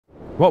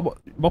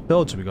What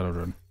builds have we got to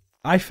run?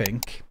 I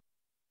think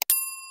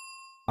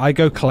I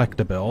go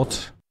collector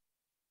build.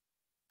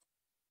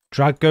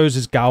 Drag goes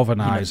his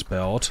galvanized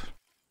build.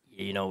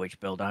 You know which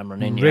build I'm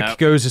running. Rick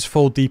goes his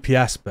full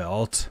DPS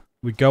build.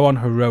 We go on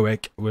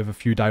heroic with a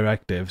few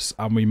directives,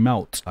 and we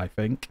melt, I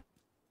think.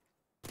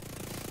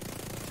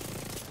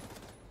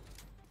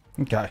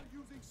 Okay.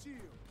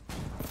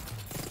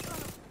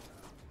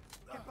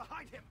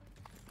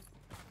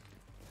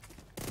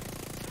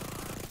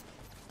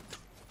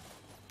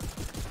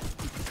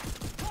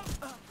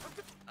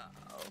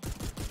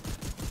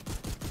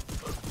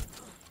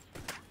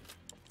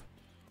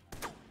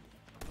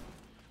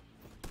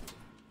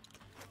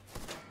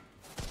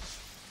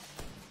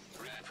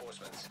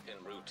 Reinforcements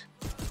en route.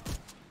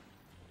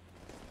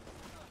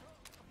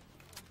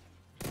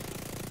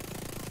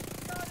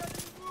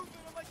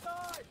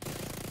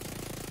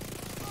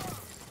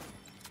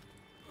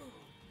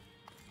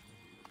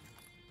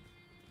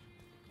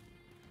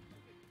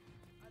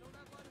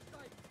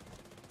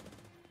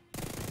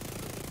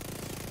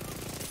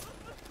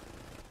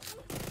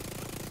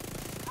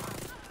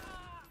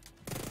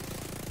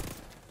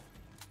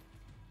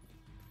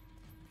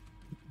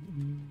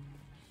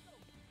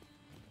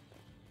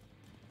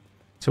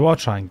 So I'll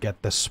try and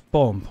get the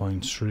spawn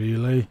points,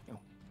 really.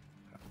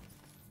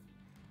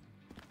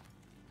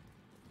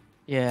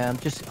 Yeah,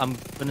 I'm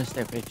gonna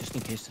stay for it just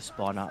in case to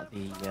spawn out of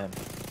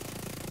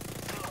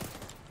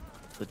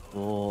the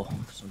door.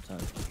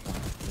 Sometimes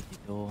the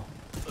door.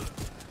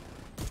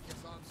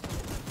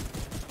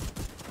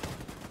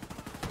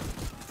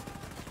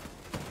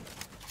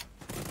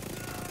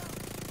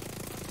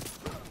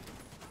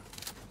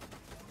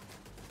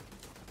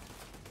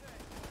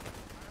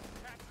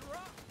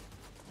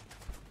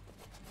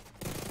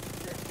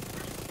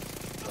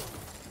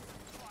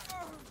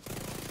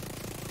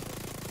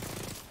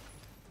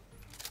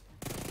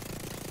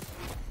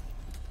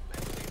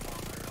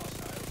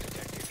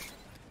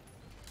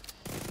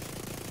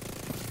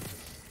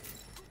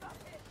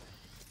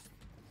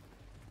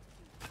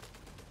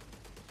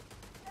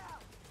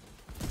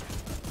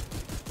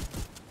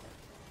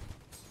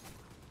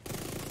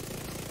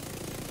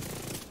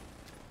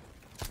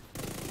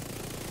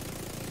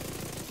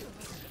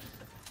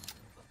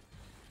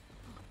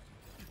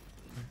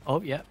 Oh,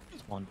 yeah,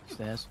 there's one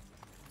upstairs.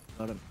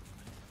 Got him.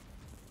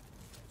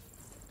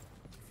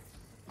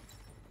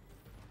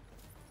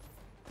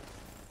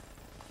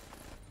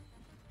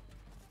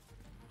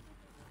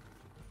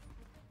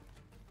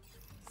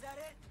 Is that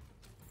it?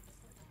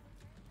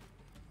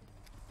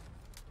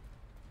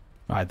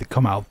 Right, they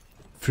come out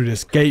through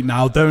this gate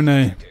now, don't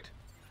they?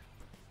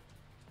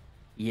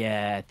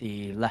 Yeah,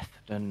 the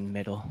left and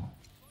middle.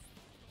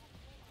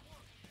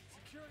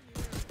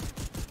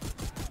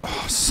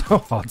 Oh, so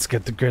hard to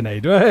get the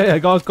grenade. Hey, I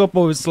got a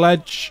couple with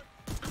sledge.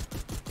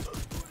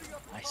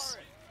 Nice.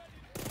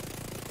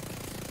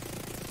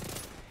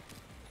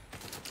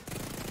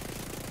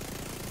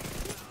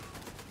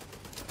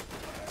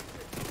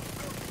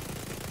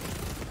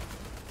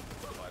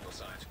 Vital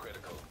signs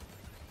critical.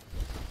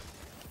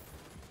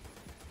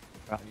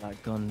 Crack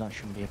that gun, that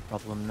shouldn't be a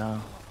problem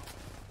now.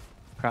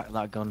 Crack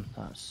that gun,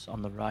 that's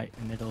on the right,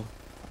 middle,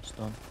 that's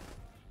done.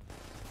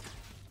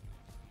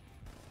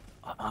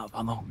 I'm out of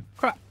ammo.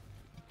 Crap!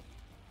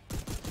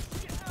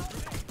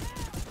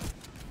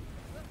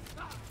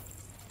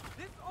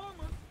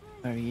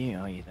 Where are you?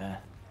 Are you there?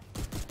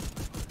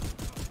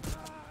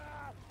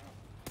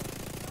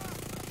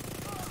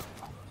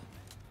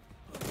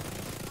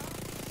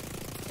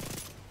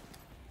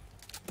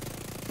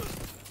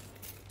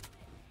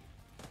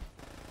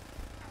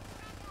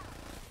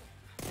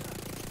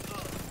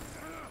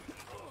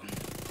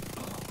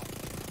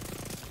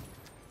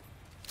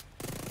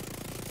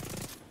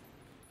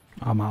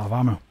 I'm out of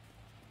ammo.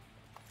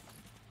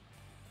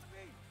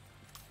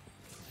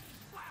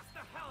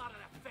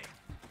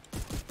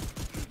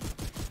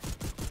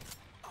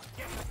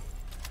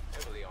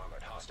 Heavily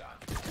armored hostile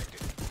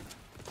detected.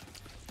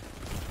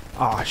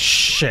 Oh,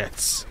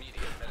 shit.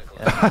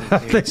 Immediate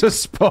medical. They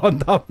just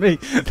spawned on me.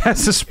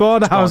 That's the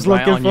spawn I was Spawned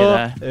right looking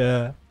on for. you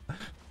Yeah.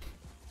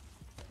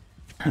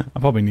 I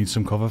probably need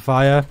some cover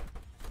fire.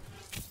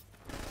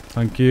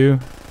 Thank you.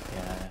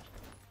 Yeah.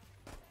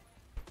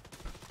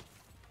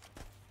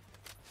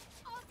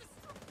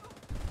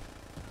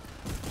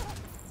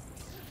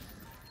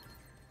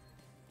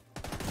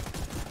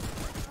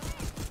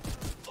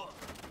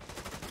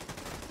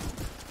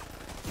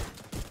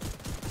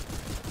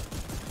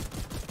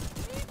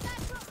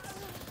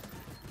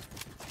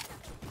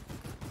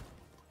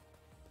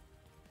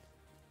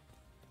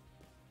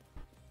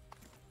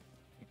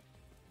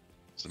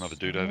 There's another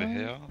dude over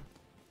here.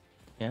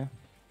 Yeah.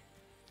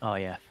 Oh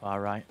yeah, far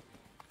right.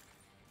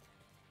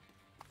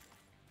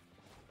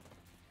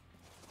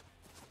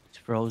 It's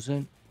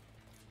frozen.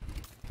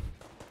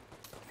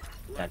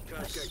 Dead.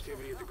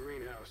 Activity at the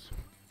greenhouse.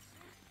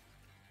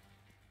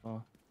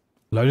 Oh.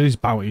 A load of these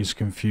bounties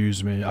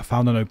confuse me. I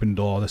found an open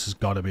door. This has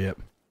got to be it.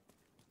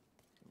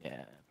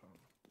 Yeah.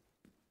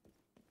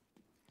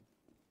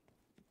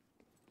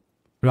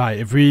 Right,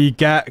 if we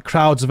get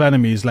crowds of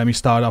enemies, let me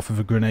start off with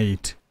a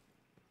grenade.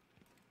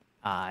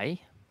 Aye.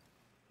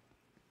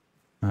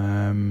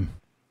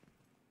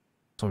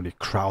 It's only a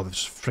crowd of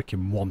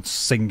freaking one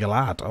single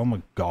ad. Oh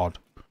my god.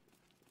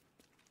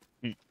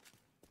 Yeah,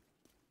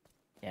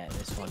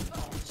 this one is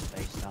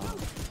spaced out.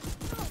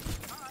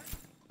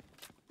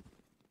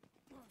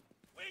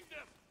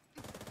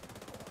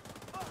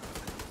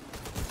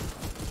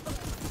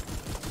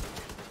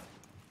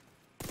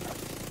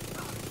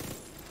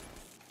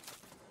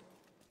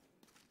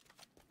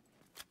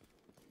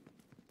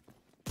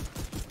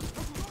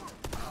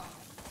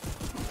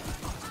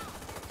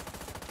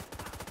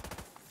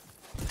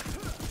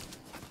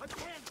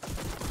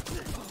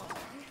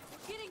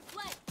 Getting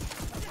flanked.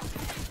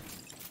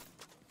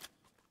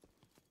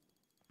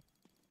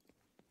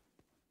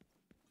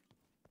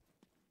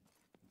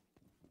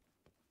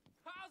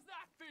 How's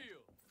that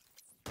feel?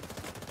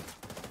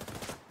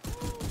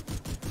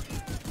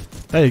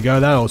 There you go,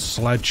 that was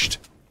sledged.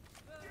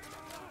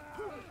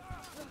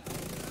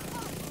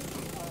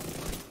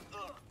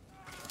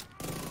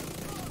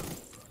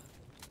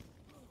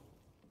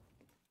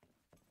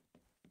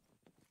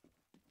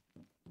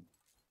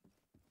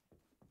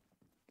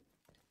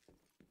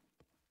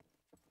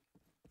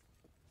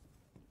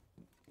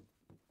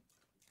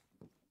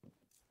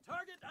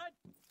 Target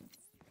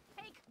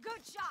Take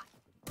good shot.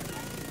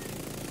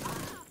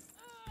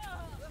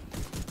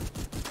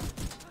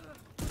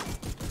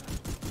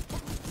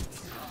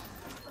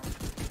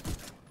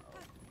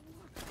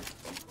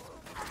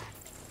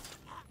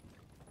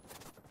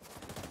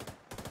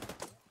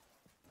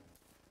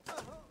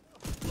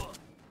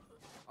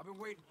 I've been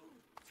waiting.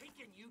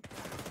 Taking you.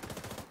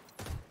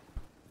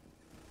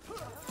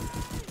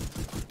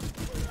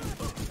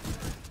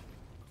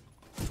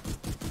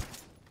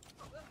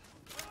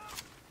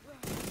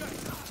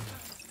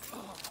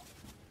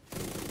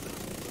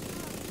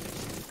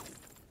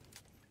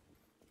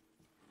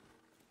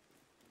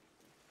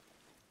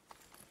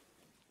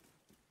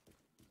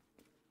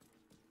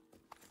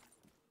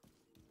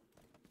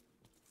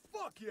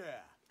 Fuck yeah!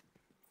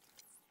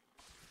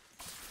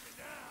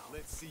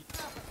 Let's see.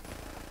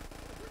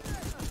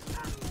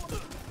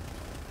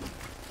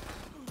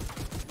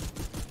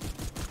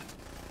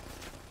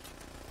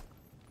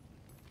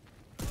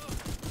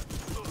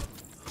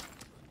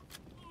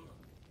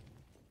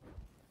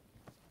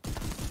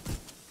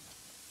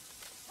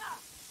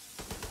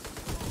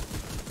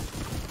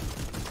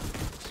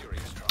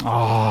 Serious trouble.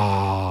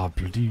 Ah,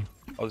 bloody.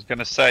 I was going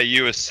to say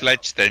you were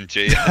sledged then,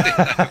 G. I think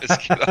that was a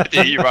good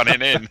idea, you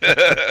running in.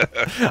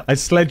 I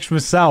sledged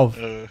myself.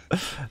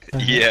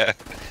 Yeah.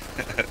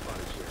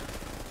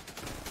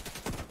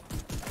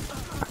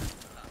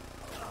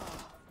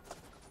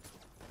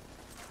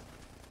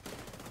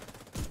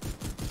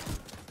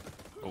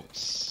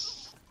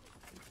 Oops.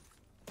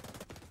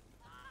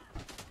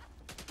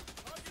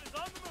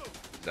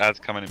 Dad's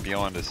coming in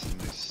behind us in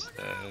these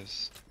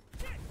stairs.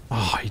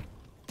 Oh,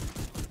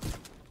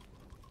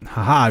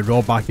 haha, I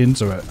rolled back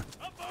into it.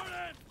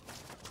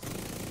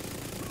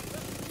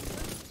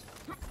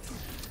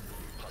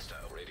 Hostile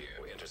radio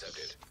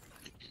intercepted.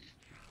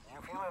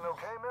 You feeling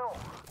okay, Mel?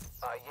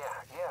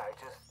 Yeah, I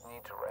just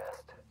need to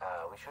rest.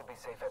 We should be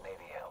safe at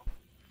Navy Hill.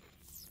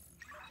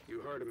 You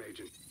heard him,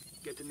 Agent.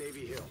 Get to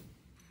Navy Hill.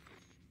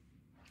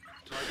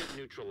 Target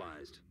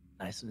neutralized.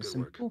 Nice and Good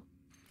work. simple.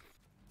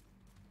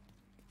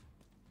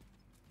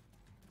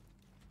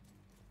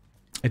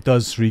 It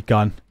does,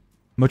 Recon.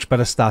 Much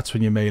better stats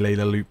when you melee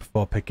the loot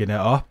before picking it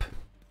up.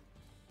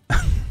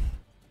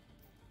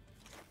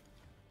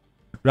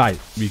 Right,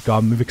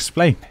 Recon, we've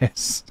explained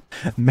this.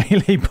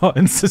 Melee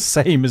button's the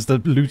same as the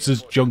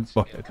looter's junk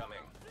button. Incoming.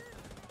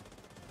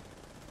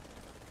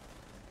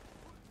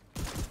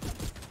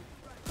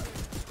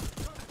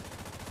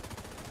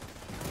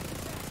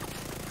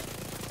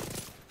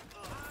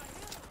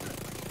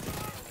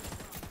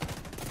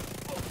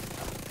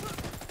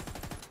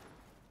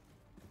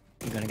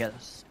 You're gonna get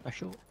a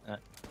special.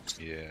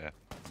 Yeah,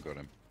 got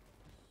him.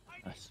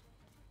 Nice.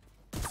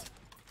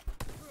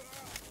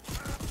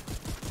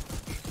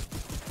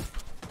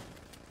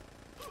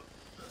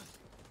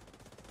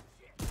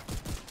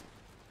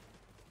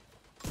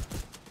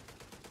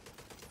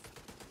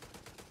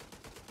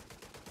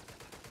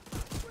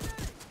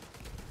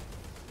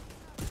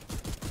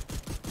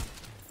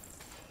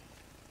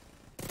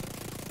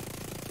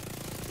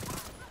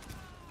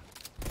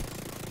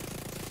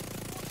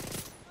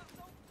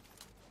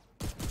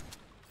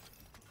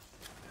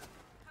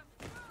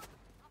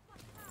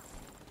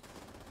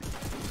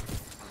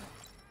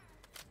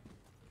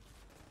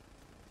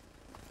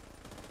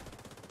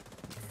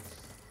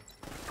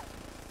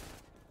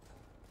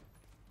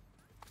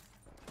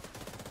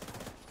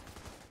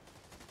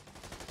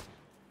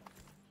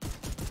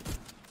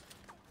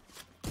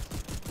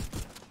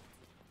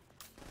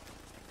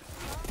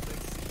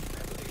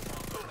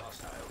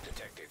 Hostile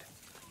detected.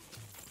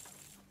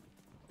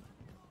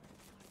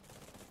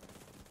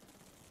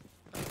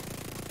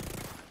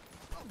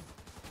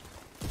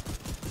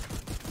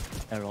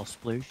 They're all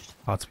splooshed.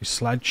 About to be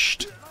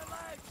sledged.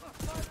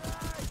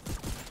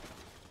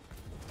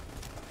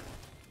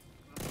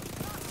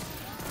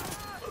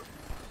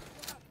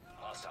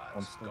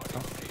 One still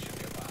top. Location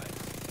nearby.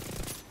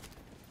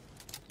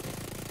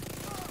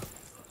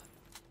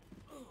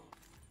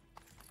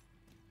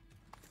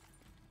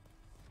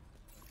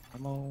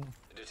 Ammo.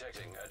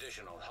 Detecting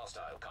additional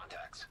hostile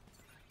contacts.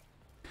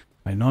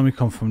 They normally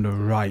come from the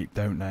right,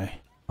 don't they?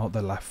 Not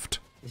the left.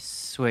 They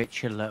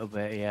switch a little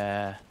bit,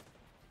 yeah.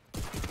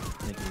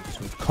 They do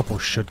switch. Couple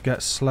should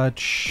get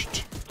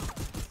sledged.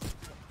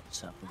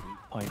 Set up a weak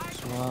point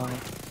as well.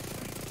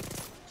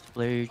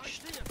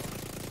 Splooged.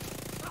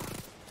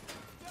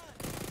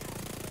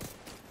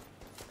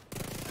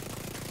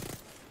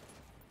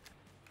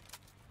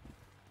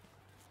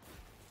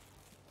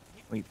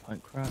 Weak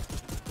point crap.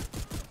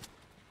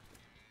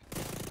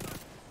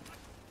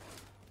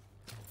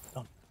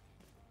 Done.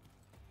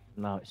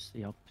 Now it's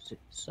the opposite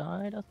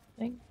side, I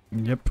think.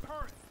 Yep.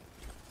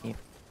 Yep.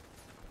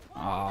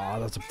 Ah,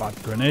 that's a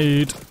bad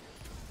grenade.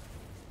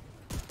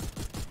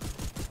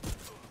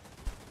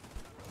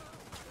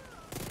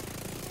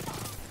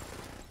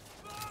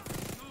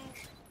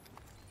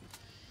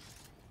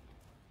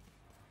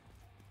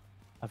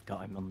 I've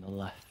got him on the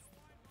left.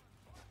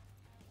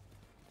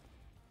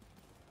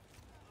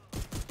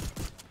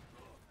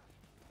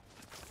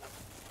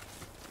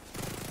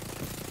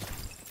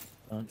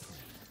 Done.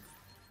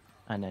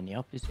 And then the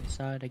opposite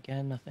side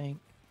again, I think.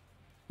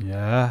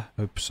 Yeah,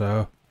 hope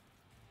so.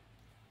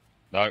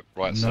 No,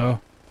 right side.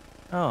 No.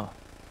 Oh.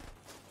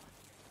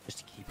 Just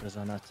to keep us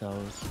on our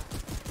toes.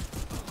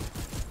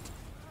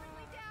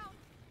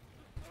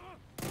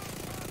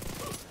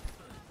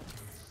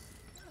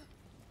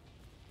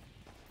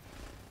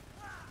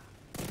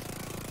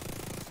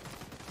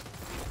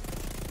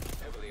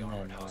 Heavily And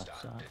armored then hostile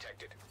left side.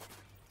 detected.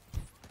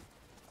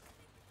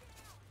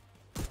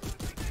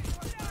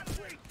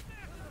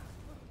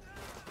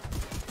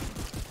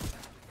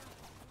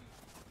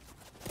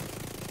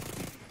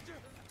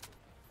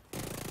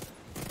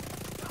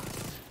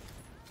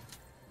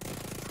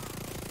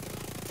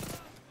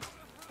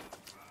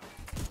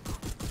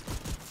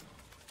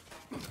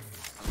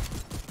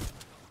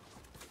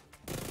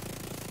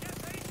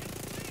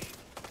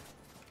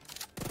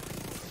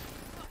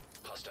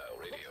 Hostile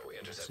radio It's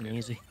intercepted. an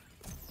easy.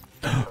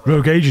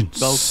 Rogue agents.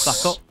 Go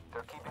back up.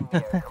 They're keeping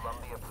me at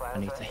Columbia Plaza. I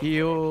need to If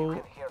heal.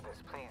 you can hear this,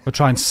 please. We'll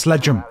try and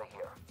sledge them. Out of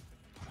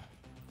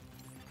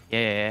here.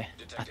 Yeah.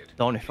 I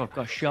don't know if I've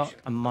got a shot.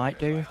 I might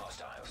do.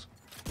 Hostiles.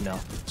 No.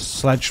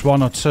 Sledge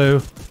one or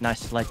two. Nice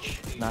sledge.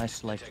 Nice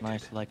sledge.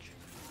 Nice sledge.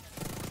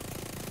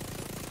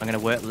 I'm going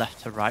to work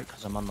left to right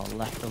because I'm on the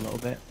left a little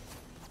bit.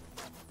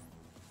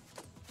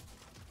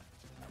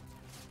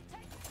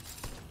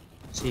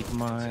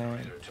 Sigma.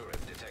 Incinerator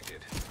turret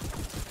detected.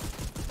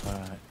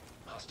 Alright.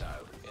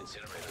 Hostile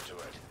incinerator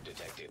turret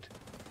detected.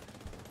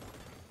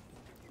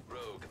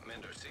 Rogue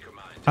Mender Seeker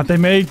Mine. Have they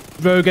made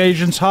rogue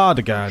agents hard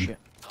again? Shit.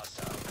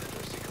 Hostile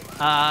Mender Seeker Mine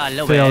Ah, a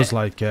little Feels bit.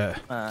 like it.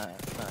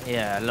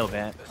 Yeah, a little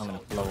bit. I'm going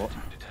to blow up.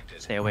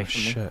 detected. Stay away Oh,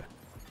 from me. shit.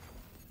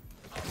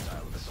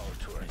 Hostile assault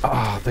turret.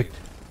 Ah, they.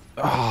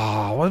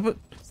 Ah, what?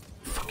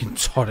 Fucking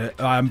turret.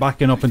 I'm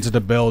backing up into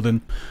the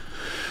building.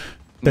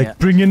 They're Yeah.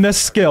 bringing their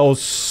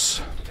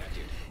skills.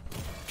 Detected.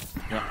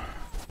 Yeah.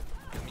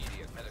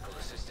 Immediate medical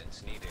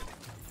assistance needed.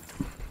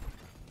 I'm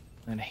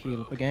going to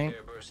heal up again.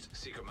 Airburst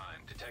Seeker Mine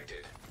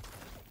detected.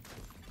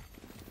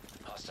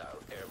 Hostile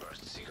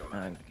airburst Seeker I'm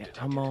Mine going to get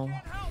detected. ammo.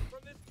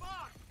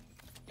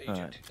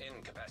 Agent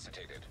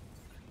incapacitated.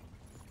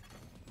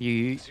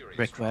 You,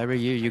 Rick, where are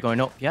you? You going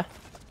up, yeah?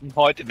 I'm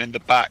hiding in the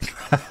back.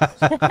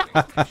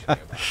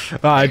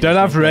 Right, I don't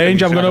have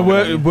range. I'm gonna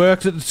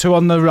work at the two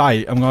on the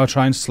right. I'm gonna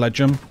try and sledge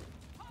them.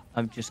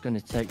 I'm just going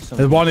to take some.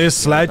 The one is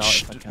skills out if I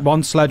sledged. can.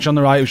 One sledge on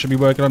the right. We should be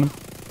working on him.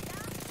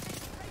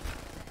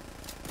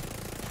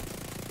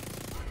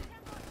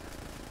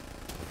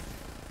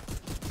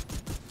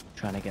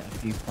 Trying to get a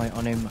viewpoint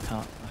on him.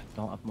 I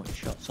don't have much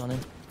shots on him.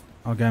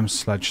 I'll get him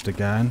sledged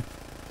again.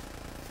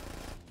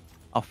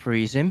 I'll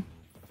freeze him.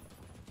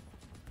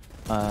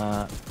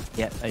 Yeah,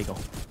 there you go.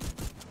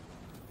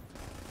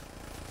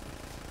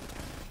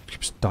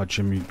 Keeps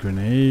dodging me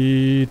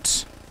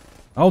grenades.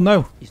 Oh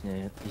no! He's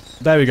near. He's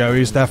There we go.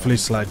 He's definitely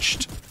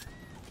sledged.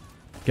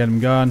 Get him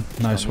going.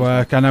 Nice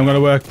work. And I'm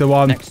gonna work the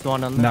one. next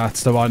one on there.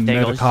 That's the one There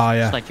near he the goes. car.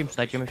 Yeah. Sledge him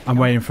if you I'm can.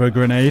 waiting for a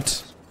grenade.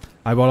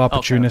 I will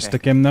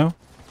opportunistic him though.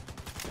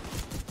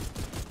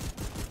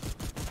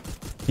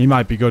 He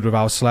might be good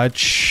without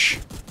sledge.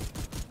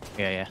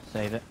 Yeah,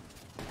 save it.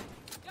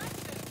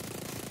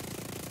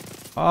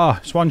 Ah,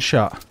 it's one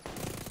shot.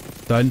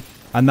 Done.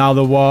 And now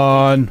the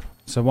one.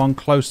 Is there one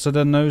closer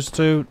than those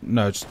two?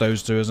 No, it's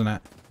those two, isn't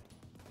it?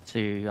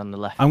 Two on the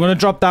left. I'm gonna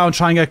drop down,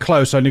 try and get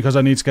close, only because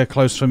I need to get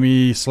close for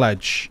me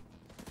sledge.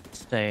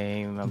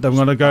 Same. Then I'm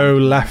gonna go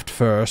left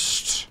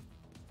first.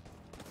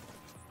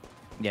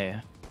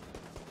 Yeah.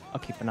 I'll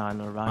keep an eye on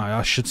the right. Alright,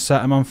 I should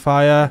set him on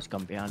fire. He's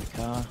gone behind the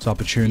car. It's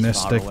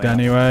opportunistic away.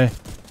 anyway.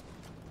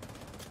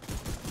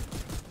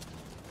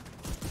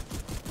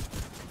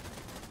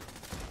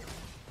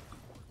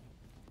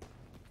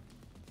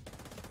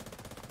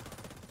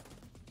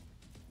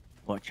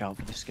 Watch out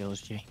for the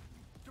skills, G.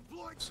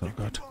 So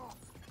good.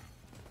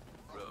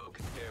 Rogue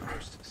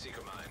airburst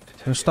Seeker mine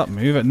detected. Gonna stop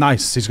moving.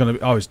 Nice. He's gonna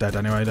be. Oh, he's dead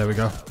anyway. There we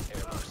go.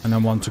 And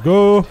then 1 to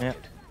go. Yep.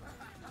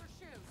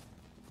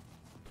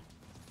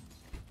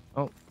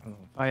 Oh,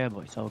 fire,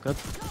 but it's all good.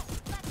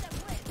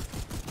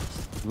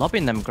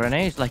 Lobbing them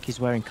grenades like he's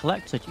wearing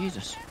collector.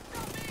 Jesus.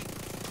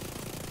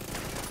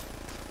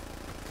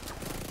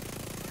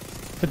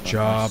 Good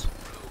job.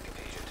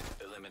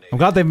 Eliminated. I'm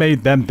glad they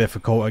made them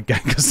difficult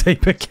again because they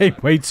became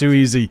way too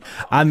easy.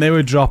 And they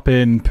were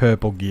dropping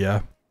purple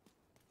gear.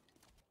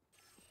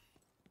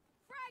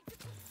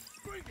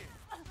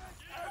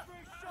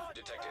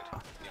 Detected.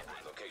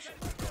 Location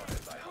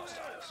guarded by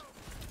hostiles.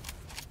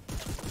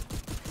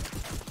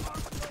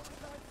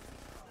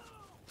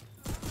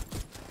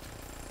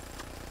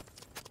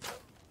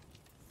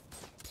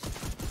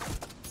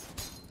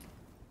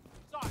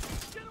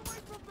 Get away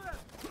from them!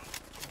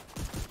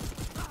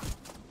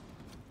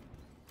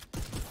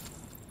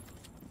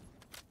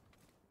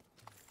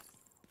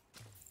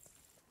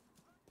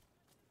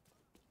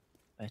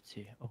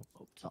 Betty, oh,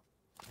 up top.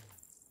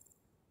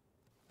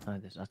 Oh,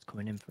 that's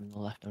coming in from the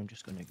left. I'm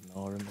just going to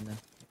ignore them and then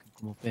they can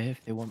come up here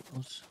if they want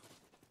us.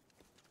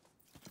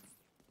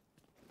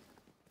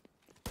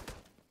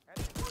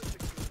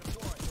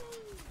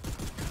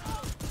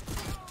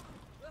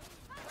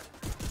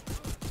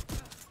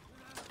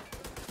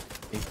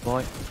 Big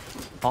boy,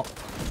 pop.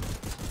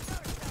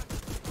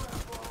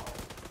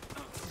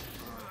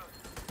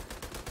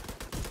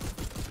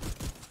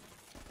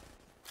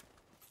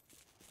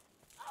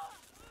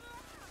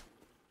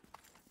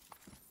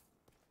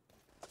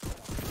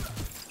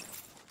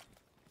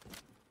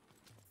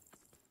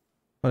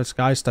 Well, this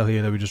guy's still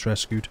here that we just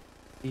rescued.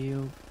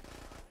 Heal.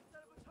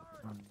 There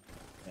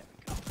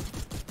we go.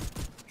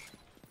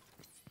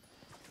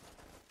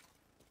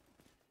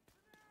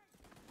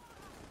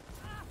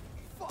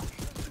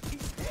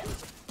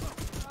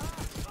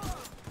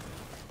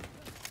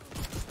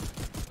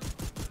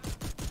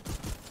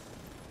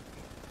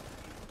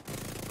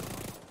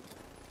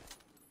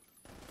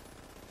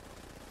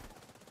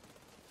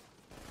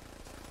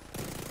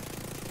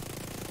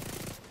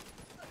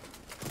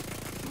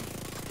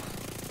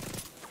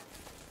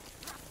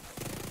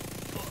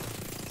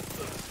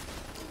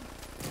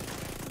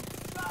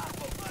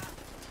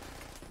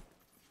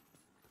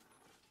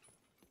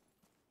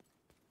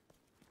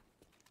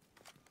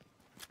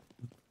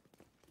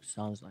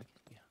 Sounds like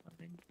it.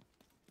 Yeah,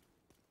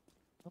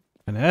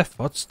 And their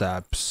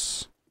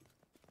footsteps.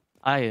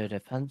 I heard a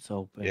fence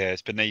open. Yeah,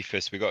 it's beneath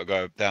us. We got to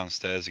go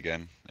downstairs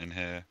again in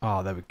here.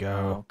 Oh, there we Oh,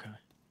 go. okay.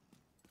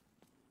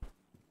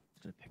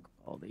 Just gonna pick up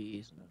all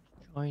these and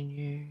then join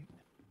you.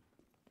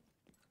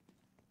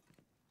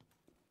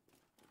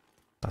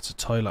 That's a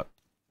toilet.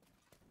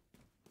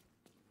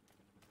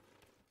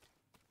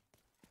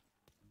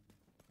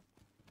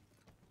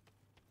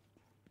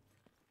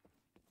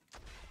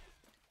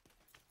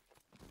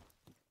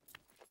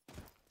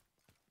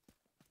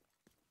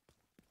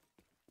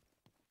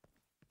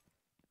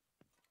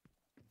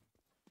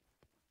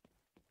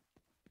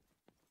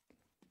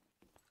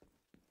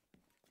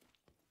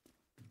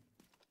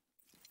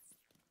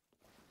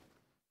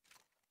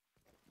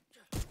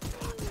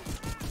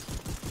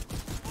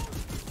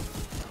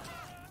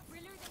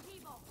 We're losing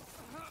people.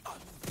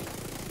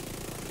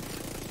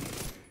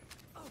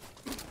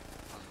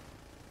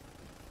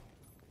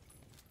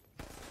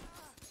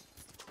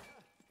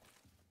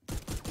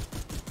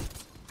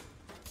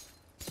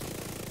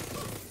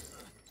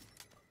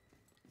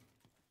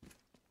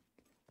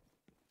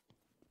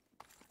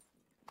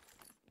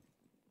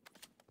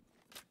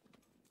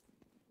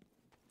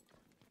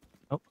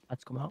 Oh,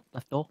 that's come out.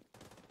 Left door.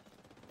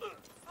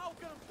 I'll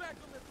get them back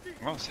on their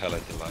feet. That was hella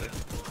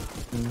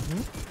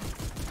delayed.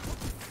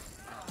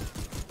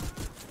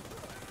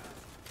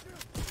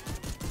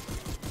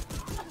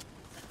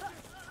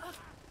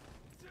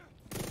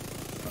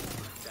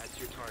 That's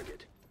your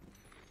target.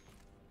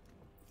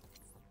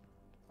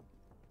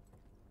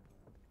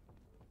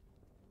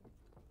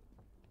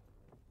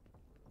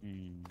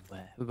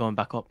 Where? We're going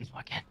back up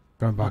again.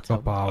 Going back What's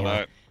up up? Oh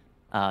our...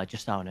 no.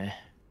 Just down here.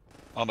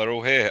 Oh, they're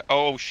all here.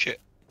 Oh shit.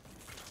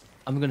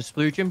 I'm gonna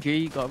splooge him. G,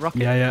 you got a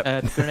rocket? Yeah,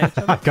 yeah. Grenade.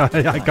 I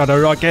got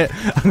a rocket.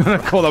 I'm gonna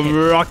call them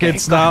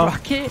rockets now.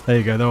 Rocket. There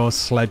you go. They're all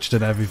sledged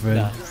and everything.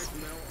 Nice.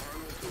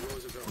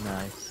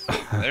 Nice.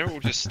 They're all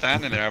just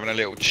standing there having a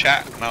little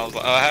chat, and I was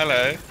like, oh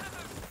hello.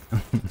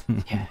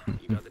 Yeah.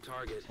 You got the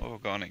target. Oh,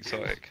 gone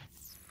exotic.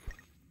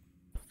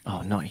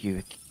 Oh, not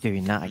you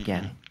doing that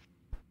again.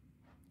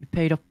 You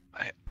paid up.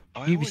 I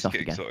always Ubisoft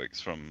get again.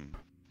 exotics from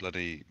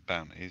bloody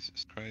bounties.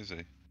 It's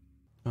crazy.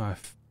 I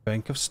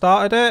think I've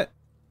started it.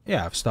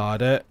 Yeah, I've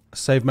started it.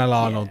 Save Mel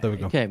Arnold. Yeah, There we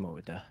go. it came up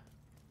with the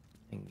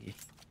thingy.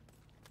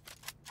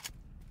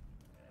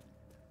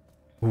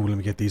 Ooh, let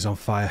me get these on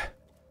fire.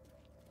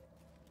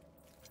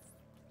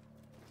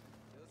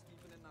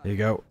 There you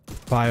go.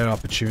 Fire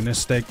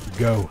opportunistic.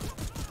 Go.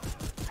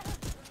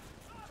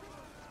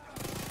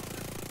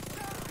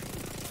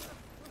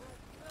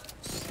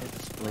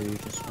 Six blues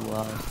as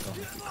well. So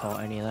if you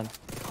caught any of them.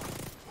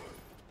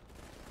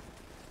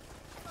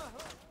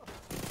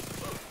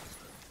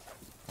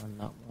 On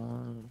that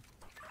one.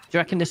 you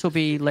reckon this will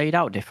be laid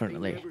out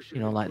differently? You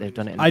know, like they've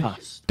done it in the I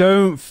past.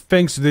 don't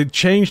think so. They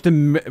changed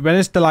when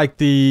it's like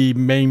the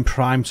main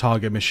prime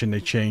target mission. They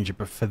change it,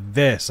 but for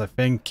this, I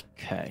think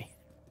Okay.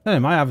 they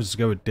might have us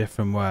go a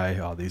different way.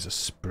 Oh, these are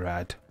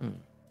spread.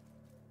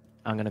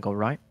 I'm gonna go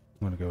right.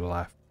 I'm gonna go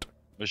left.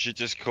 We should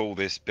just call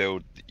this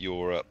build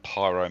your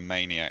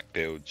pyromaniac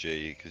build,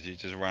 G, because you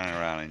just run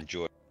around and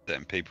enjoy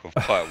setting people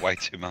on fire way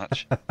too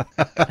much.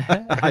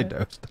 I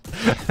know.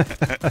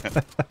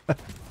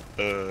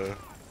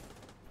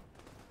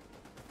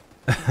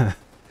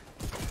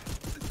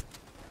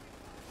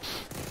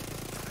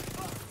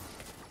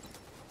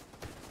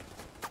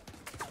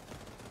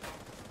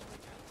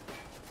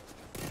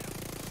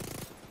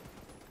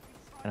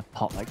 Gonna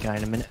pop that guy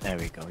in a minute. There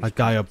we go. That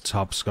guy up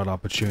top's got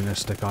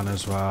opportunistic on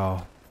as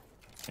well.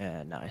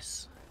 Yeah,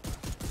 nice.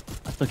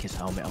 I took his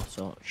helmet off,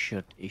 so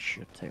he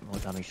should take more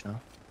damage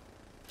now.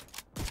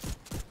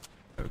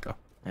 There we go.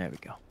 There we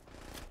go.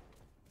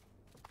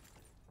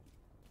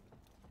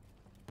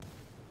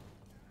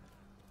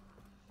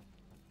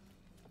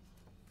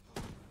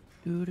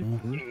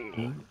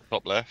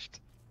 Top left.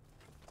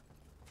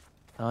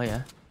 Oh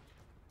yeah.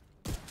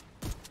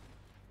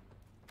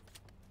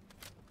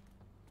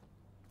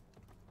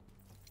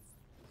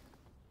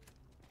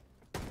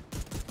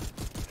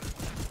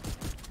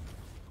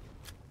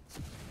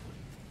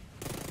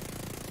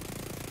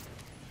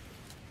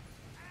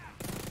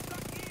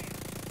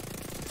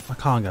 I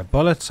can't get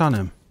bullets on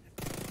him.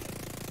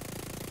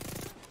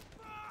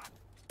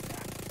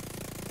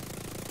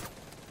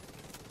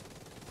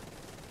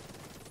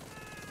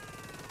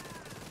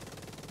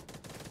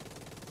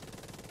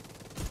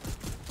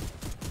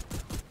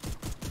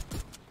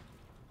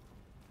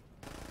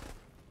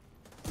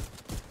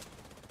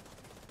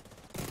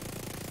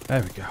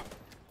 There we go.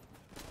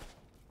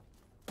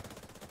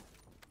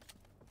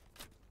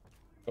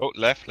 Oh,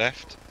 left.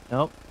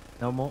 Nope.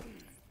 No more.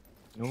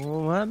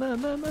 No. I'm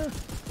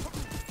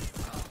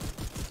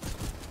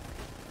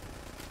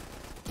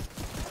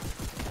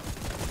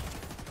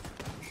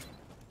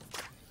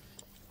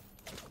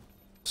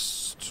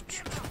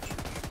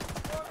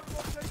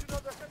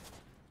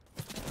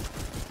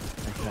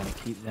trying to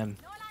keep them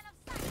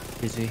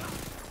busy.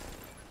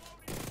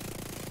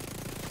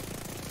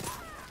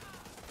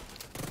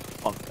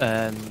 Oh,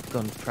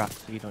 gun trap,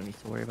 so you don't need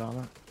to worry about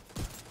that.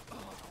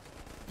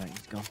 Right,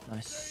 he's gone.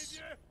 Nice.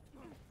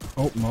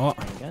 Oh, more.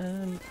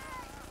 Again.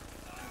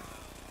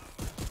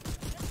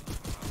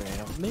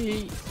 Straight on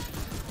me.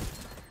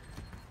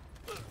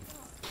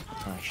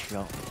 Nice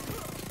shot.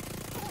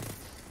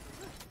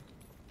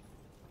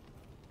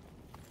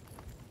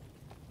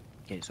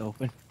 Gates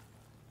open.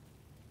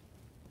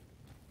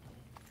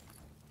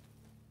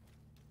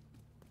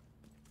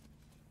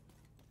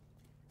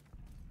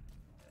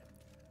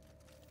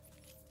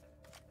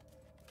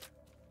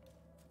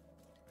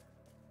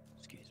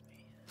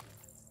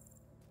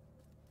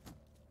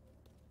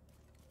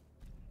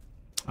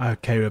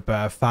 Okay,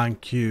 Roberta,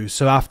 thank you.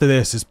 So after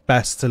this, it's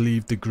best to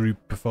leave the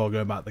group before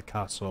going back to the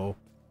castle.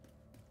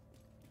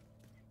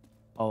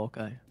 Oh,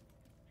 okay.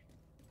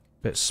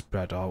 Bit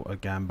spread out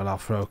again, but I'll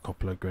throw a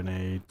couple of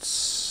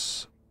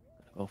grenades.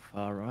 Go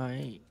far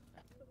right.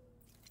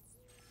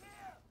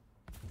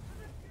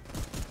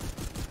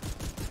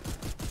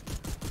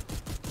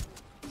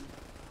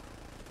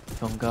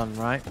 Gun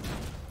right.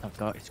 I've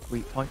got his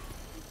sweet point.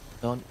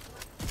 Done.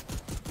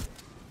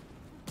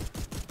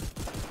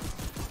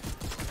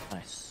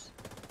 Nice.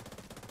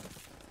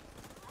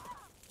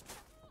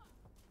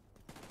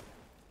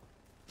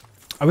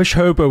 I wish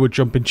Hobo would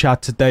jump in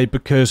chat today,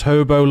 because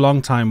Hobo,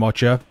 long time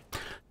watcher,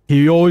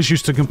 he always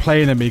used to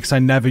complain at me because I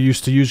never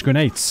used to use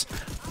grenades.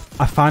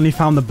 I finally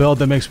found the build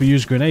that makes me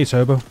use grenades,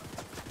 Hobo.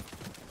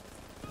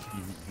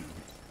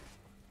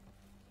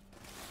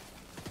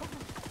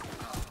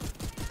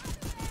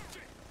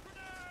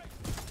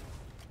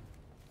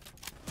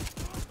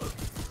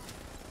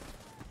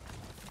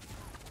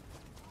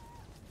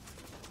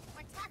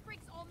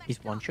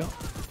 He's one shot.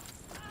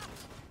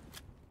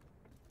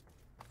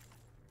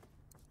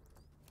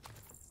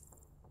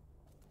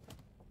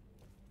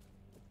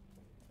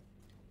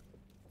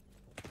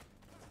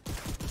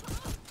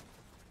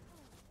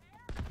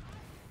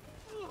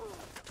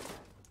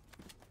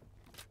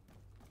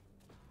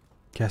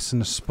 Guessing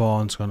the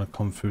spawn's gonna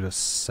come through the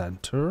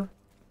center.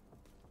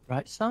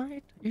 Right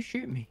side? You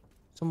shoot me.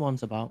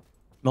 Someone's about.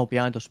 No,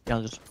 behind us.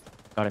 Behind us.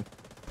 Got him.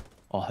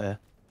 Or her.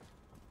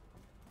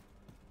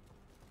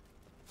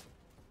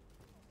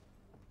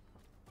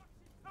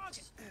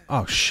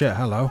 Oh shit,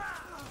 hello.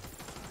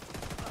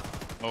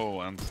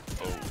 Oh, and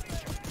oh.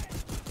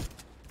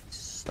 He's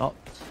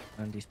stopped.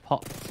 And he's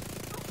popped.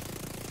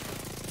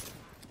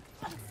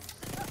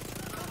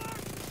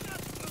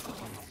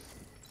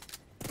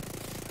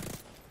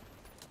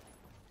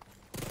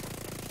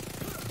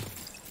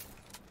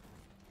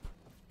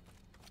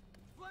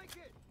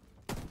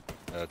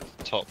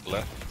 Top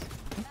left.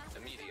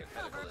 Immediate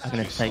medical I'm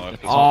gonna assistance.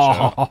 take the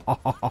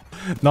Oh,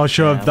 not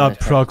sure Yeah, if I'm gonna that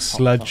take proc the top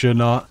sledge or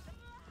not.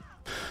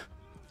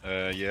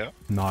 Yeah.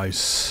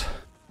 Nice.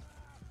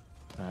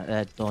 Right,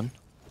 they're done.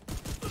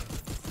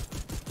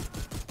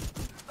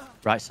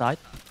 Right side.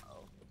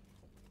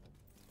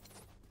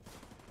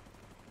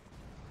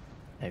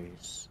 There he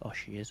is. Oh,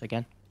 she is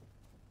again.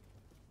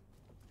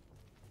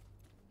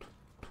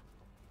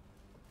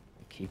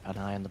 Keep an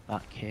eye on the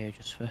back here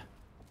just for...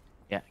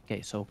 Yeah,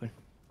 gates open.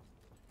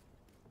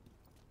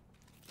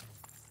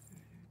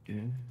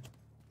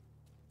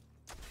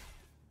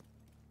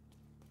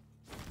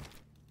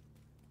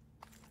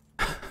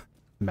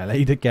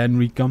 Melee'd again,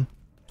 Recon.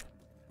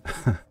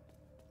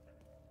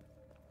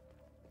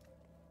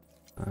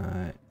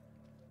 Alright.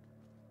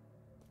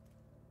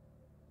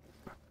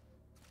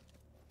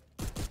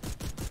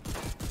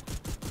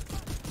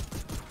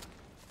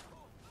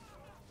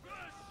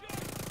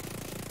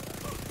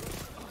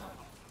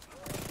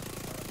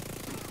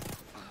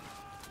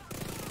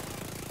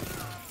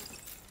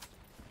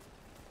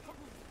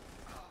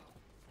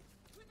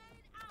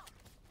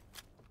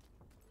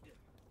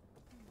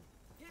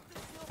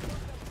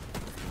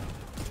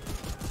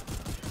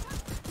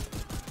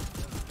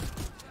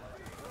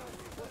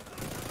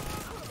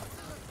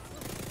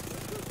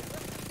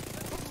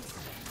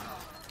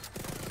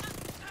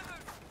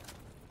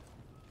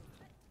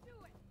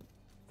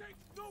 Take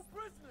no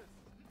prisoners.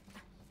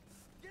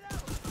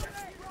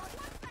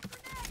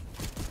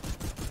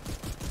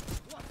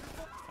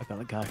 I got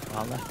the guy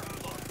out there.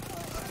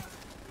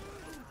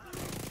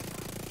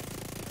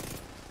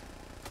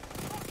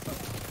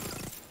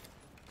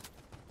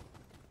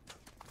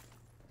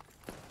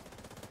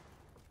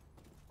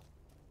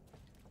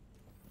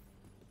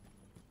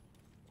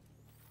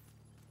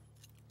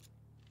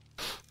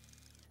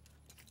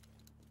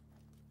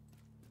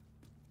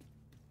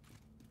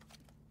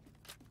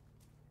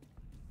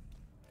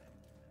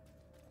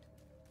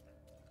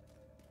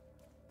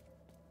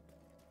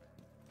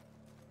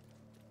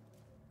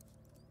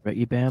 Rick,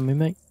 you behind me,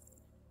 mate?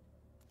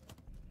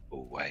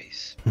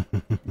 Always.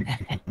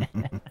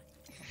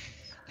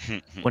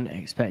 Wouldn't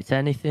expect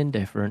anything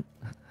different.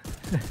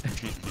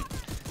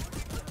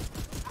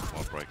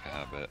 I'll break a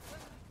habit.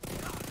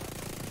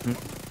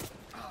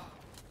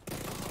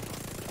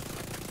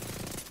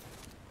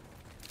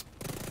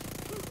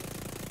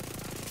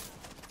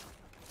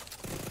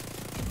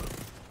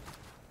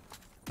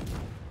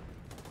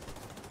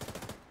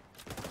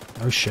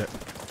 Oh shit.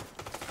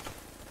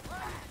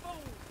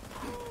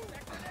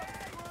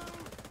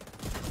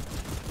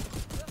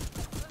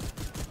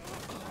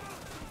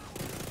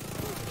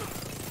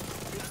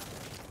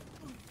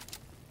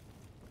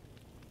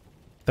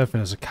 Don't think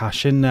there's a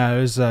cache in there,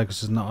 is there?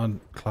 Because it's not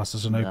on class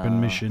as an open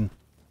No. mission.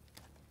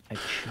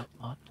 Headshot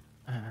mod.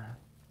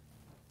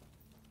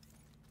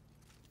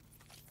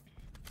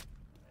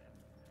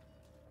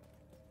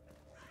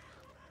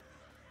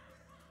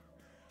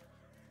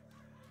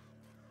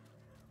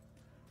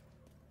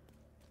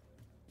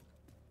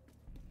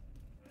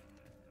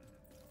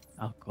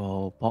 I'll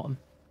go bottom.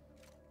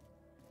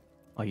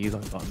 Oh, you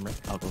going bottom, Rick?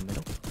 I'll go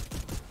middle.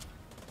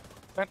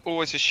 Don't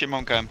always assume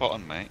I'm going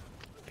bottom, mate.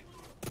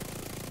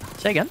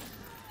 Say again.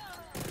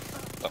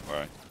 Don't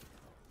worry.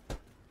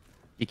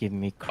 You're giving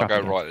me I'll crap. go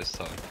again. right this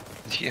time.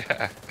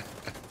 Yeah.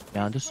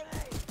 Behind us.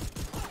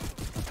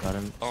 Got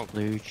him. Oh.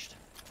 Splooged.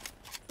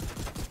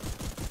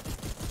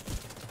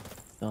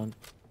 Done.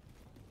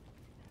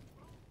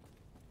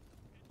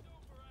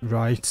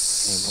 Right.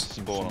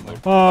 Spawn on the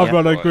Oh, I've Yeah.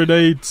 run out of Right.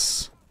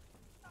 grenades.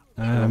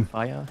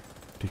 Fire.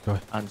 Decoy.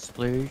 And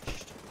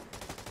splooged.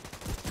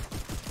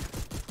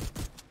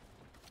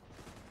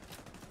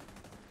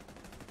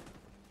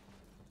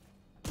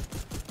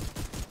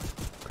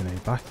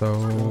 Grenade back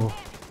though.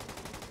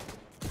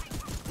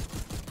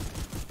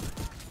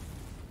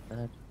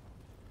 Dead.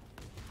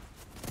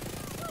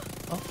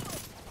 Oh.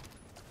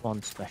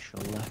 One special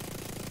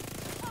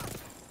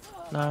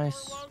left.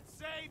 Nice. Won't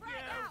save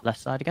you. Left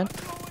side again.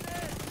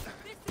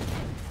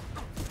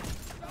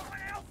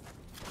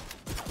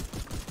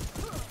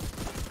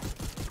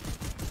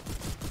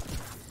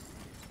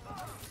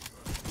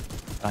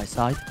 Right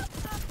side.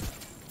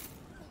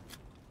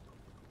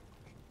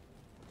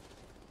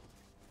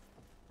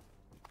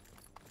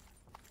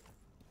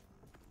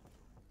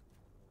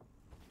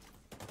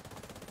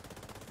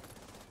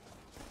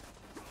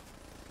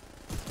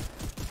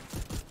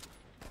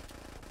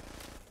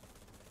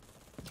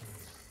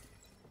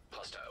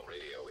 Hostile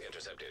radio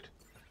intercepted.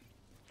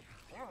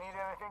 Do you need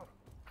anything?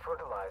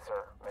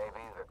 Fertilizer,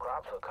 maybe. The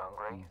crops look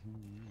hungry.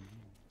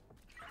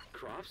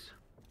 Crops?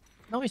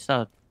 Notice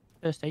that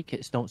first aid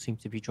kits don't seem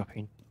to be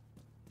dropping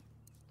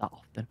that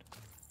often.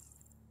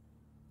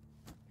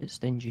 It's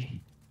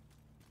stingy.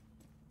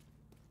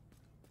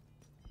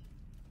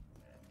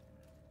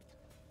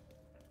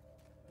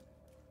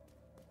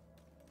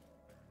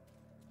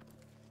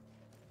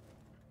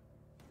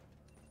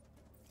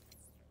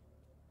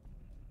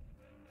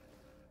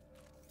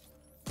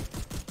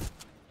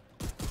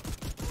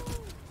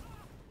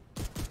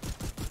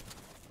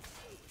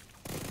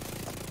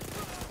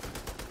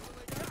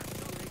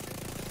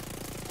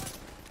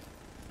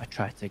 I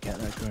tried to get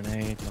that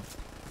grenade, but it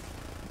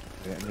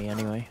threw it at me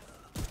anyway.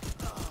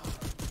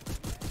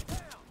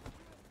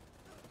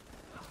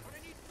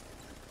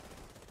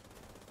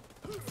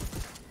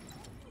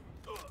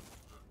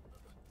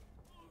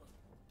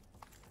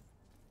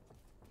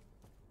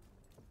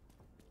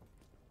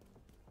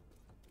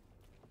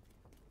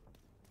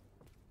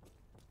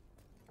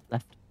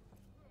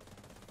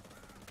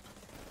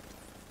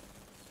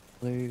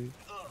 Blue.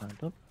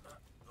 And up.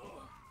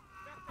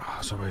 Oh,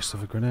 it's a waste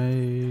of a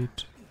grenade.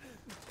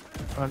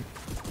 Run.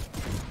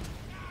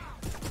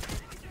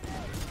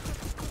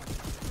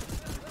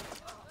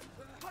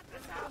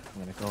 I'm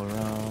gonna go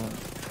around.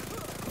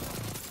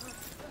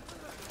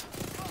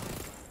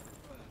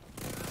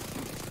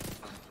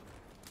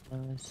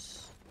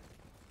 Nice.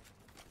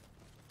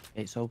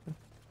 Gates open.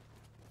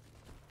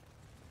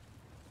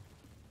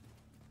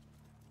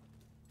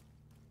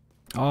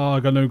 Oh, I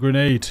got no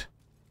grenade.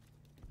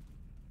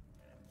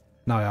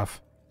 Now I have.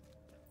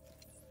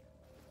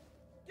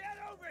 Get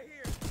over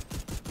here!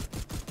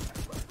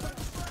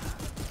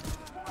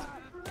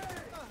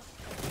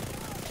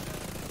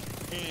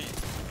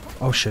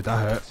 Oh shit, that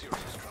hurt.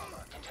 Serious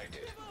trauma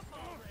detected.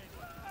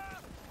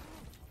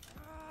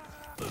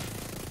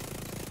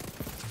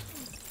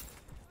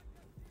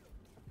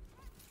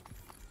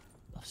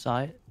 Left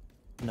side.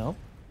 No.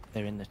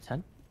 They're in the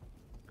tent.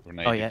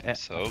 Grenade Oh, yeah, yeah.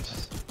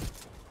 themselves.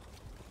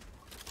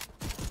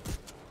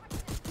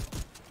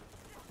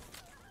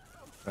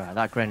 Right,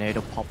 that grenade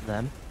will pop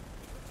them.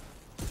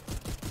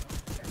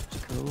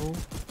 That's cool.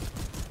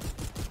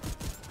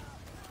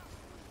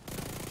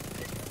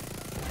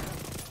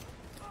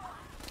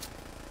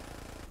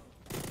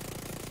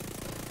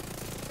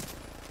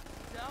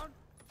 Down?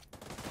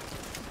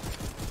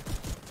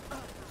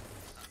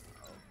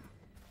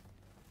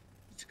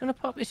 It's gonna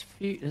pop this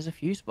fuse. There's a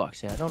fuse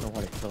box here. I don't know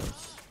what it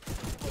does.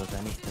 If it does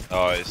anything.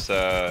 Oh,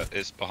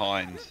 it's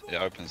behind. It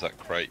opens that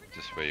crate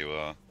just where you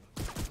are.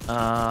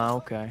 Ah,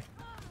 okay.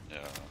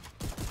 Yeah.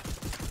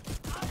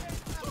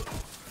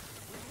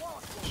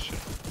 Shit.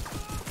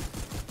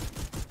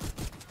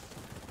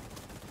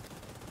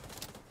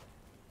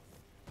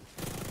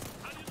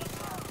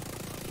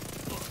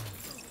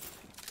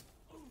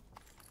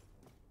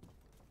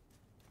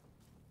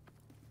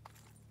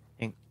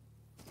 Think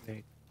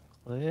very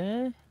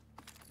clear.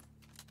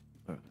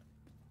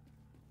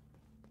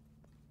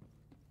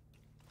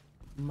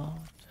 Mod.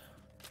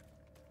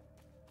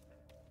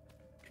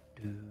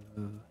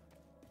 Do.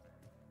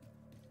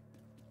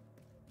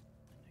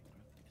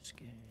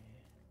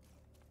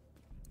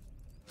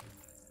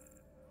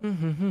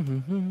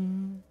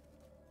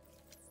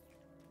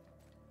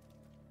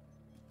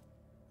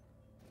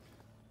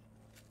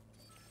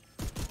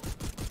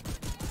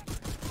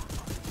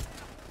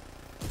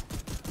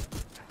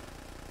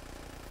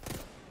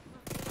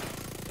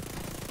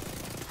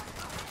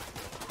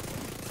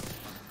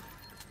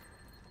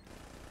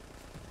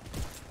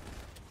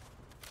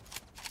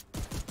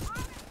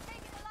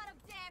 Taking a lot of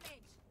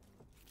damage.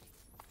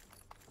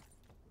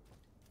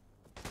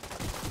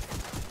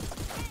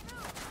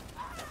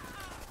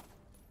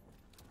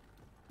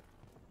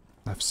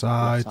 Left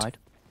side. Left side.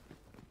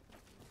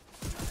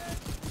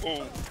 Oh.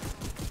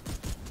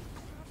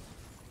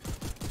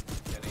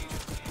 An agent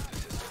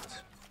needs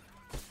assistance.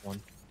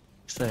 One.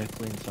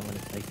 Circling, so I'm gonna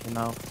take him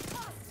out.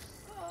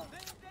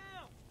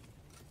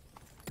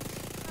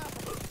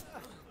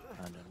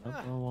 And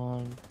another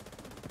one.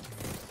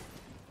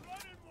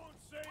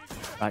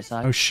 Right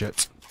side. Oh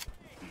shit.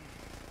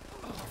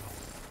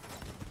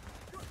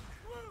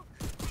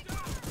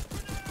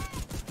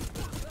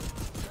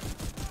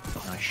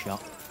 Nice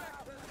shot.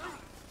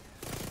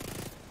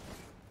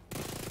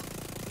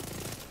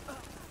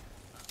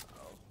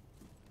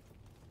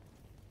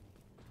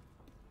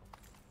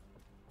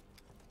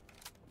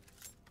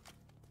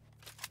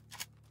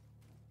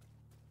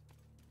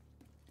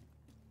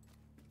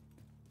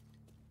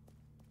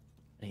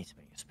 I need to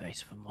make a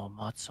space for more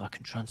mods so I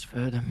can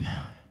transfer them.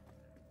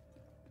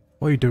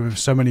 What are you doing with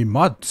so many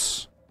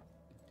mods?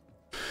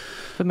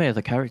 For me,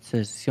 the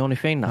characters, it's the only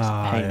thing that's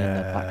a pain in the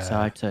yeah.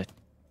 backside to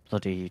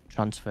bloody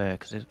transfer.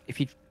 Because if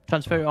you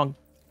transfer it on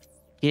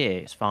gear,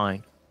 it's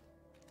fine.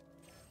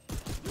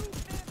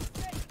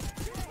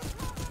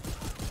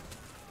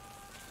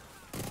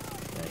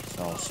 Yeah, it's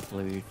all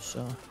splued,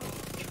 so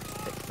stick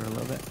for a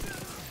little bit.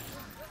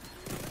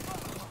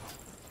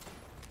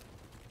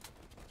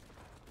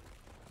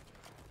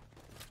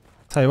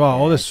 Tell you what,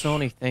 all It's this. the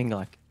only thing,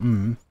 like,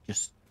 Mm.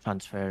 just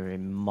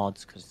transferring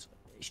mods, because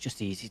it's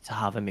just easy to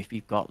have them if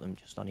you've got them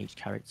just on each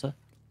character.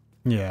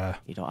 Yeah.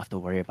 You don't have to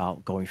worry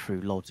about going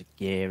through loads of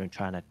gear and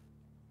trying to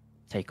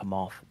take them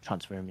off,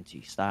 transfer them into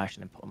your stash,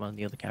 and then put them on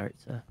the other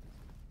character.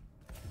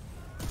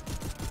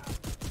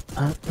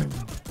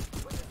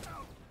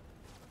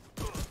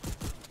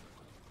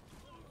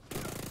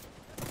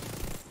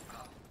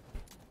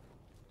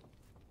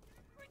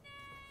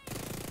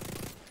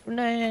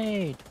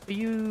 Grenade for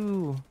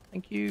you.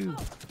 Thank you.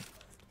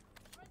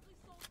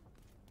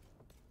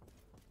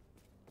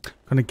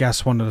 Gonna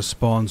guess one of the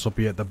spawns will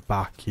be at the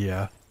back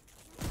here.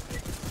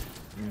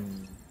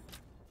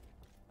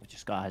 I've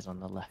just got eyes on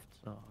the left,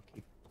 so I'll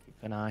keep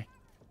an eye.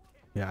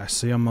 Yeah, I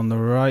see them on the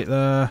right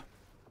there.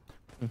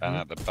 And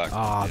at the back.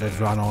 Ah, yeah. they've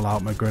ran all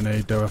out my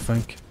grenade though, I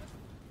think.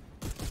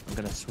 I'm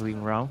gonna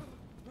swing round.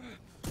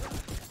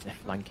 They're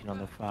flanking on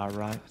the far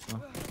right, so.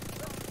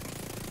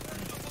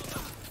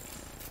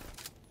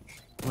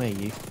 Where are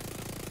you?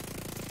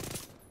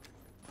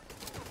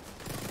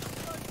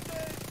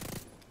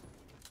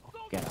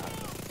 Get out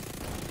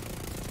of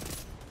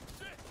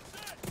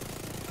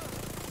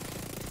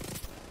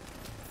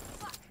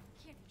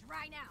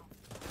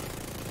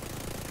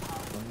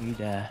You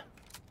there.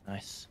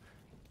 Nice.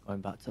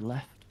 Going back to the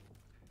left.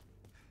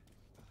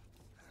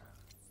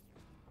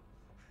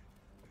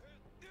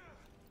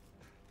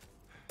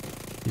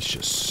 He's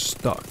just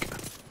stuck.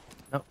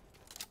 Nope.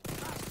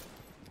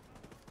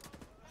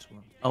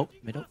 Oh,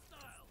 middle.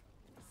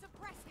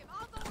 Suppress him.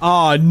 I'll go.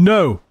 Oh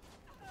no!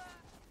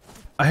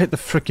 I hit the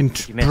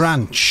freaking You missed.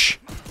 branch.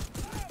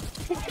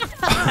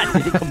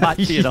 Did it come back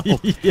to you though?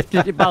 Yeah.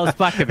 Did it bounce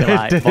back a bit It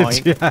like did,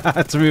 point? yeah, I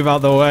had to move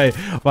out the way,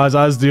 whereas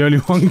I was the only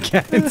one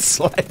getting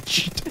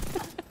sledged.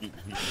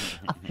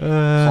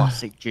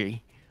 Classic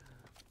G.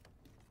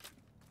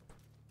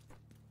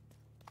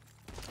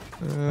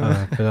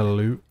 Bit of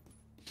loot.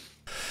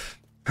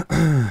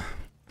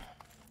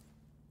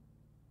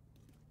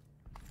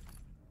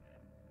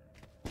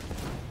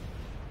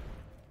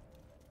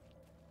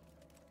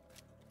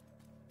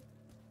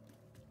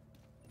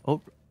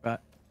 Oh, right.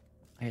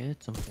 I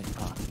heard something.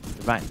 Oh,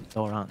 they're right in the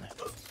door, aren't they?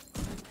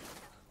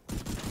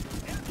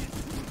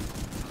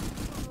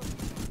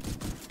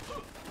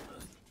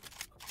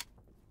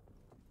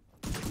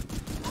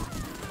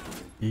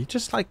 He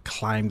just like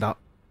climbed up.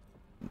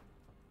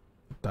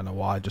 Don't know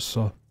why, I just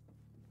saw.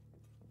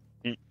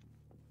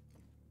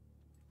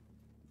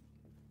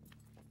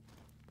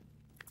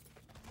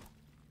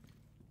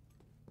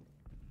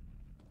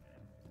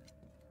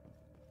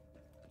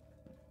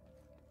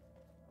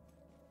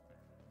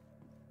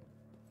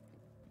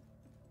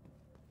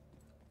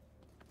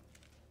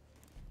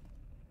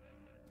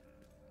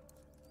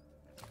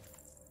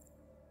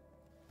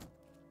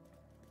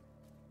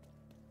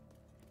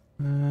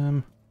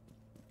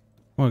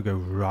 I want to go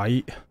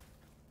right.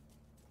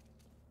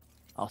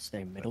 I'll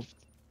stay middle.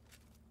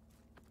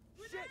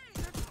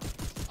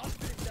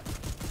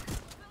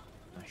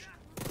 Nice.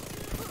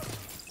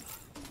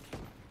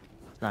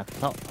 Sniper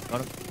top.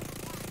 Got him.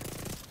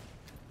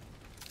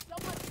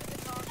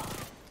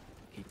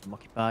 Keep him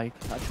occupied.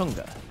 Is that a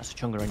chunga? That's a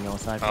chunga on your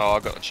side. Oh, I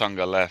got a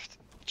chunga left.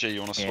 Gee, you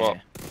want to swap?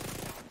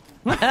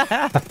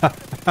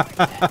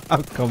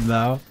 How come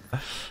now?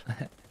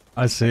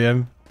 I see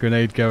him.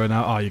 Grenade going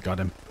out. Oh, you got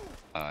him.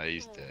 Ah,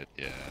 he's dead,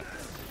 yeah.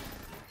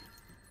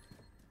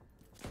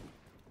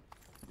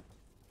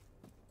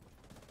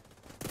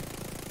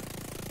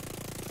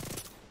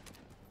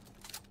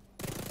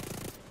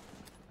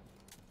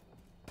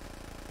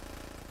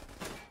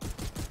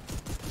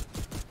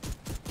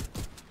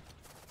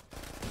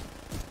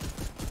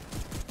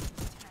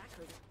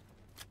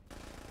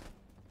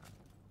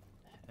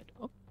 Head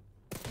up.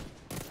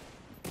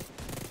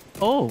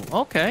 Oh,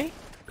 okay.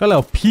 Got a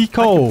little I can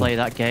Pico. play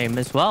that game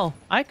as well.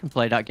 I can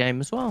play that game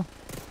as well.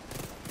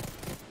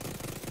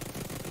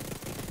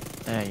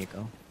 There you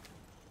go.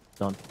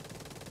 Done.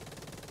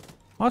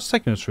 I was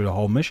taking us through the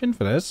whole mission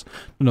for this.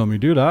 Don't normally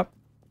do that.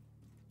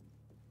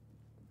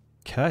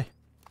 Okay.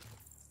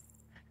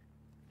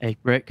 Hey,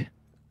 Rick.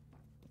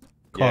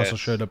 Of course, I'll Yes.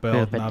 show the Bit build.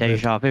 of a now,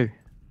 deja vu.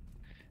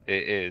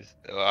 It is.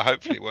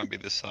 Hopefully it won't be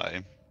the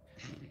same.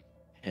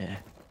 Yeah.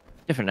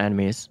 Different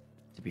enemies,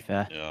 to be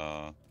fair.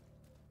 Yeah.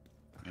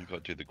 I've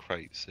got to do the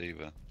crates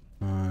either.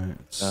 Right.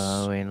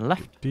 Going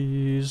left.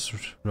 These.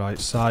 Right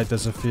side,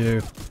 there's a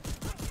few.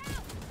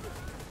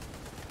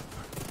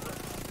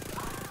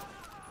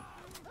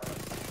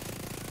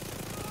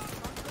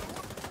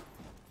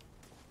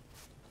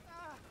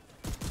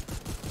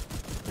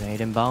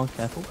 Grenade inbound,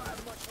 careful.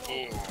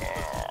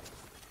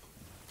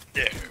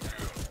 Yeah.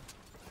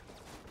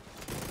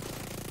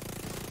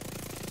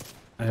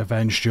 I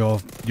avenged your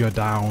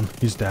down.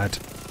 He's dead.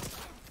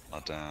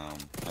 I'm down.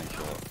 Thank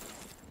you.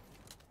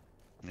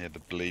 Yeah, the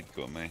bleed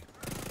got me.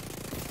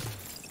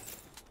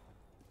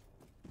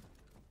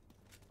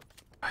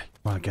 I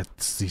want to get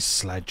these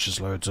sledges,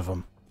 loads of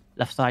them.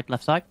 Left side,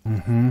 left side.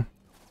 Mm-hmm.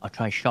 I'll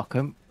try and shock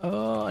him.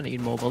 Oh, I need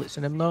more bullets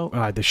in him though.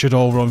 Right, they should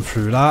all run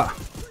through that.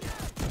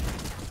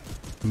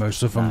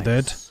 Most of them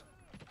did. Nice.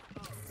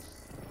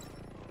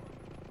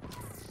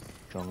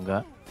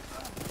 Stronger.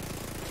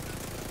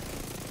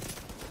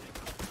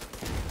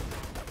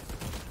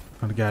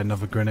 Gonna get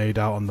another grenade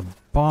out on the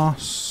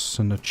boss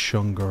and the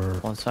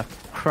chunga. Once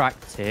I've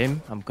cracked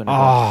him, I'm gonna Ah,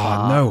 go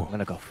far. no. I'm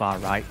gonna go far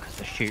right because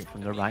they're shooting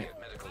from the right.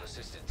 Medical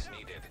assistance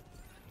needed.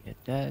 You're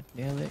dead,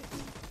 nearly.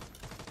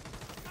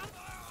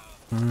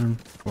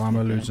 Why am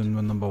I losing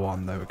the number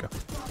one? There we go.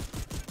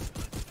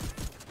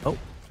 Oh,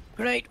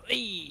 great!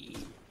 Whee!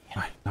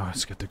 Right, now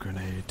let's get the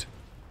grenade.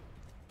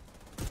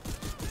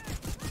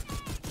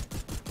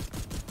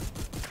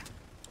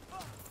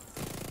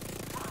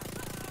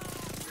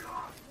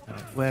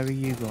 Right, where are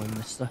you going,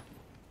 mister?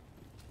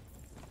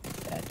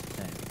 Dead.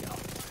 There we go.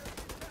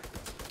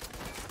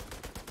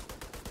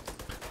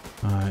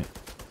 Alright.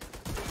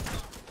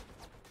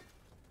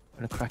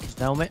 Gonna crack his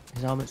helmet.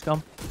 His helmet's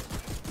gone.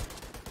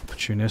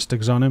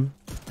 Opportunistics on him.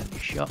 And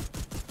he's shot.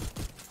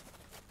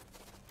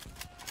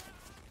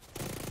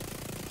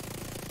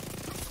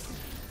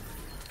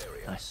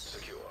 Nice.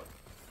 Secure.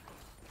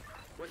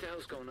 What the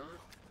hell's going on?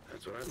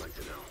 That's what I'd like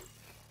to know.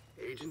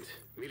 Agent,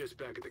 meet us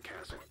back at the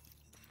castle.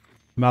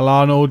 Mel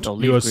Arnold, They'll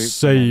you leave are group,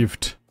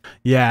 saved.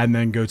 Yeah, and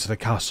then go to the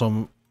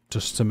castle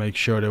just to make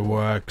sure it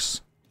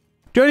works.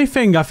 The only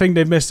thing I think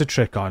they've missed a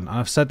trick on, and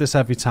I've said this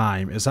every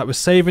time, is that we're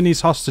saving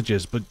these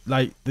hostages, but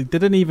like they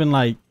didn't even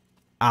like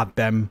add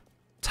them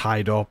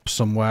tied up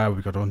somewhere.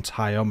 We've got to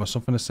untie them or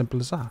something as simple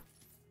as that.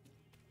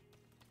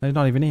 They're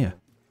not even here.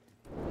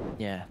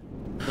 Yeah.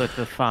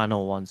 The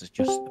final ones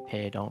just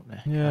appear, don't they?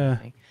 Yeah.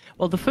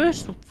 Well, the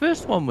first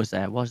one was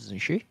there,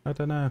 wasn't she? I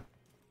don't know.